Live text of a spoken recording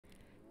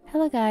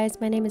Hello guys,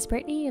 my name is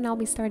Brittany and I'll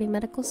be starting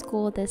medical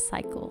school this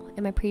cycle.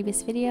 In my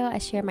previous video, I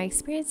shared my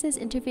experiences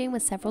interviewing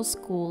with several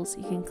schools.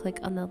 You can click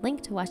on the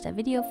link to watch that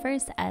video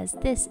first, as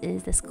this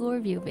is the school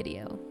review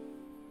video.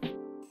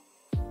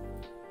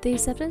 The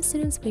Acceptance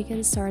Students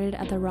Weekend started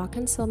at the Rock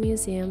and Soul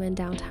Museum in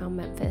downtown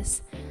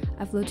Memphis.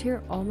 I've lived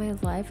here all my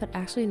life but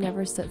actually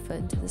never stood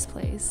foot into this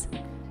place.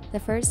 The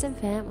first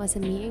event was a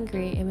meet and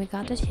greet and we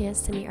got the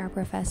chance to meet our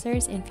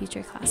professors and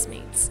future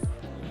classmates.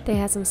 They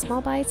had some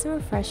small bites and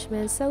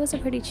refreshments, so it was a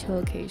pretty chill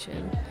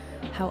occasion.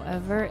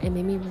 However, it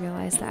made me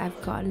realize that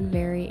I've gotten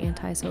very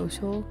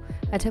antisocial.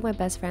 I took my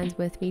best friends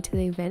with me to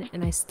the event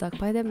and I stuck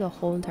by them the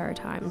whole entire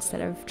time instead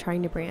of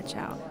trying to branch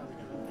out.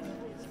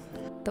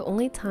 The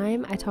only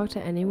time I talked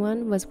to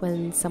anyone was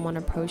when someone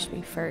approached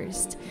me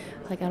first.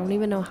 I don't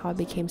even know how I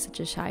became such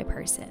a shy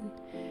person.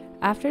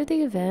 After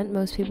the event,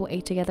 most people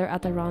ate together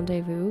at the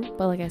rendezvous,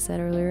 but like I said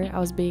earlier, I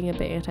was being a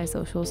bit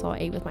antisocial, so I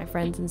ate with my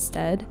friends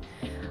instead.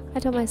 I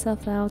told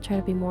myself that I'll try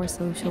to be more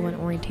social when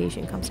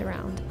orientation comes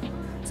around.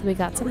 So we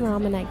got some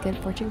ramen at Good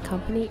Fortune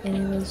Company and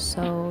it was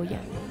so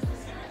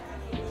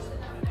yummy.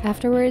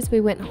 Afterwards,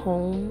 we went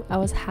home. I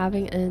was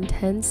having an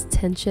intense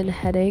tension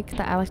headache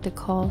that I like to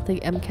call the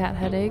MCAT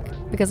headache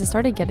because I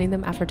started getting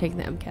them after taking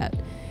the MCAT.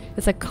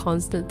 It's a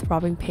constant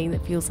throbbing pain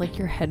that feels like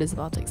your head is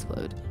about to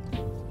explode.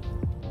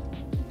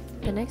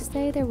 The next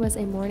day there was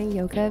a morning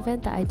yoga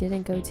event that I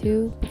didn't go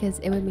to because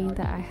it would mean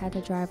that I had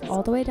to drive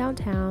all the way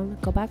downtown,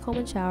 go back home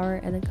and shower,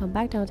 and then come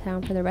back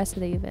downtown for the rest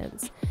of the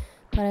events.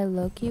 But I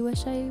low-key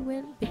wish I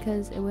went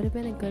because it would have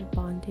been a good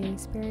bonding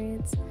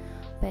experience.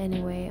 But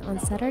anyway, on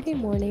Saturday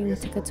morning we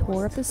took a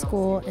tour of the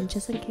school, and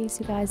just in case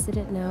you guys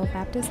didn't know,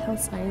 Baptist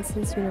Health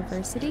Sciences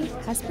University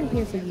has been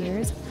here for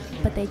years,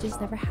 but they just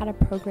never had a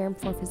program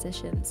for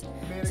physicians.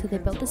 So they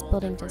built this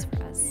building just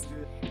for us.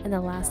 And the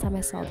last time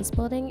I saw this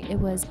building, it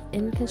was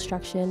in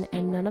construction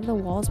and none of the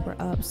walls were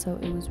up, so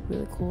it was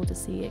really cool to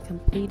see it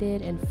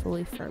completed and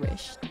fully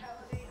furnished.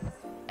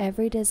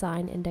 Every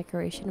design and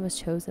decoration was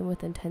chosen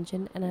with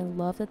intention, and I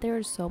love that there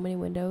are so many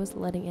windows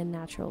letting in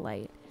natural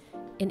light.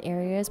 In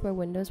areas where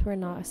windows were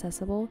not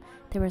accessible,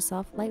 there were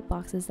soft light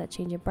boxes that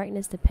change in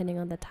brightness depending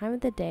on the time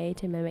of the day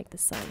to mimic the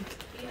sun.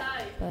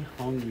 I'm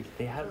hungry.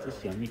 They have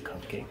this yummy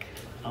cupcake.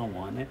 I don't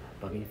want it,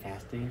 but I'm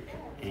fasting,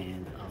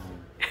 and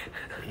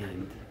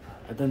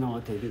I don't know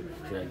what to do.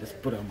 Should I just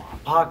put it in my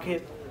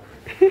pocket?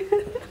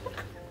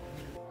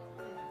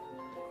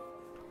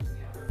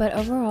 But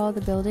overall,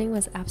 the building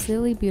was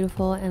absolutely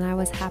beautiful and I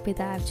was happy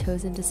that I've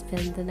chosen to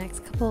spend the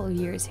next couple of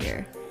years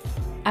here.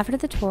 After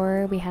the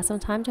tour, we had some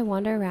time to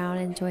wander around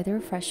and enjoy the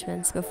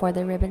refreshments before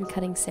the ribbon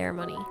cutting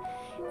ceremony.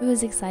 It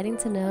was exciting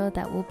to know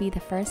that we'll be the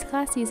first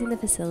class using the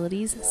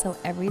facilities, so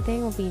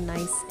everything will be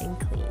nice and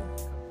clean.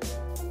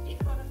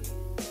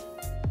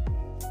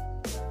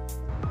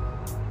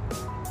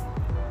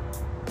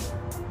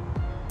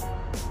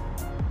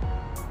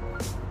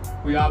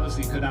 We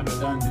obviously could not have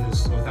done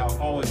this without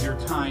all of your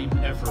time,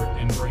 effort,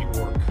 and great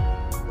work.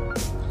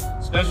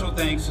 Special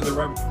thanks to the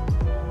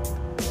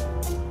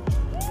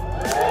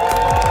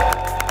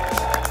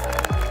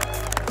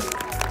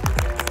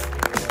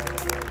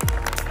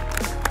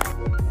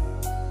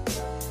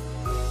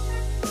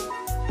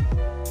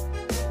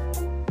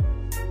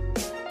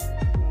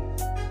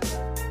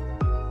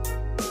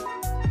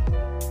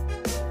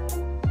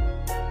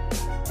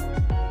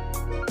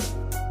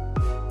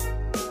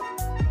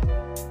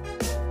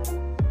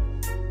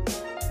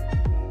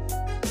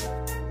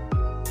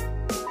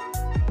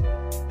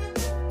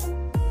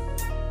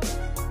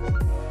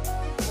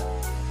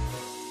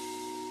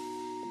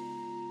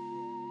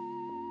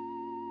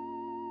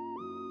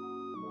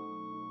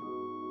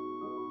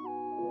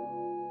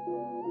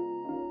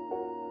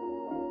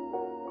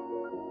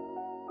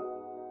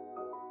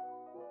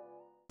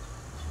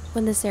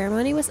When the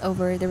ceremony was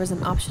over, there was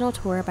an optional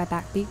tour by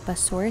Backbeat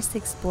bus tourists to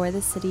explore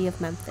the city of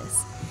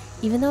Memphis.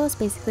 Even though I was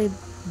basically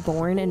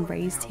born and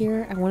raised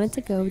here, I wanted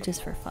to go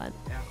just for fun.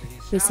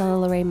 We saw the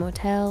Lorraine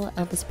Motel,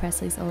 Elvis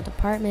Presley's old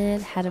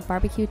apartment, had a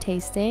barbecue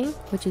tasting,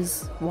 which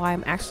is why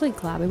I'm actually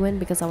glad we went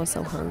because I was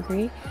so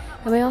hungry,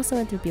 and we also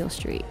went through Beale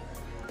Street.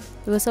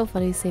 It was so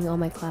funny seeing all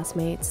my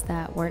classmates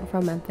that weren't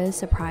from Memphis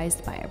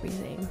surprised by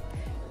everything.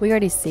 We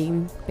already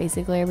seen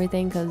basically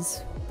everything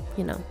because,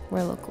 you know,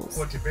 we're locals.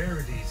 What to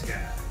bury these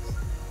guys?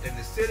 And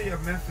the city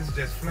of Memphis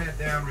just flat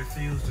down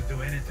refused to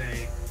do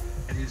anything,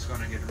 and he's going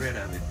to get rid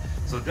of it.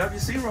 So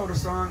WC wrote a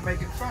song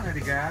making fun of the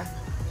guy,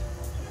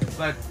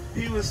 but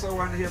he was so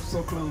on the hip,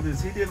 so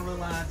clueless, he didn't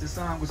realize the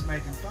song was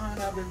making fun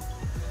of him.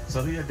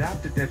 So he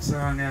adopted that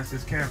song as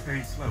his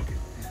campaign slogan.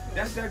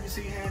 That's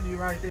WC Handy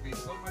right there.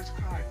 There's so much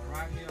cotton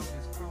right here on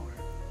this corner,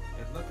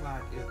 it looked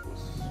like it was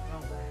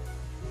snowing.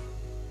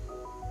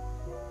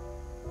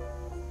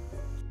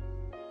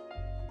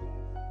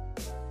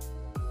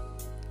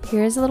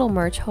 Here's a little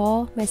merch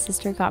haul. My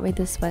sister got me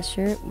this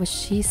sweatshirt, which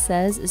she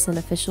says is an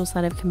official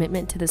sign of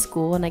commitment to the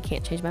school, and I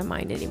can't change my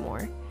mind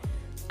anymore.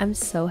 I'm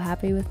so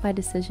happy with my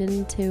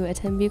decision to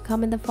attend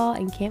BUCOM in the fall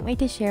and can't wait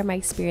to share my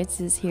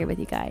experiences here with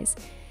you guys.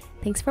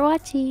 Thanks for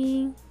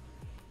watching!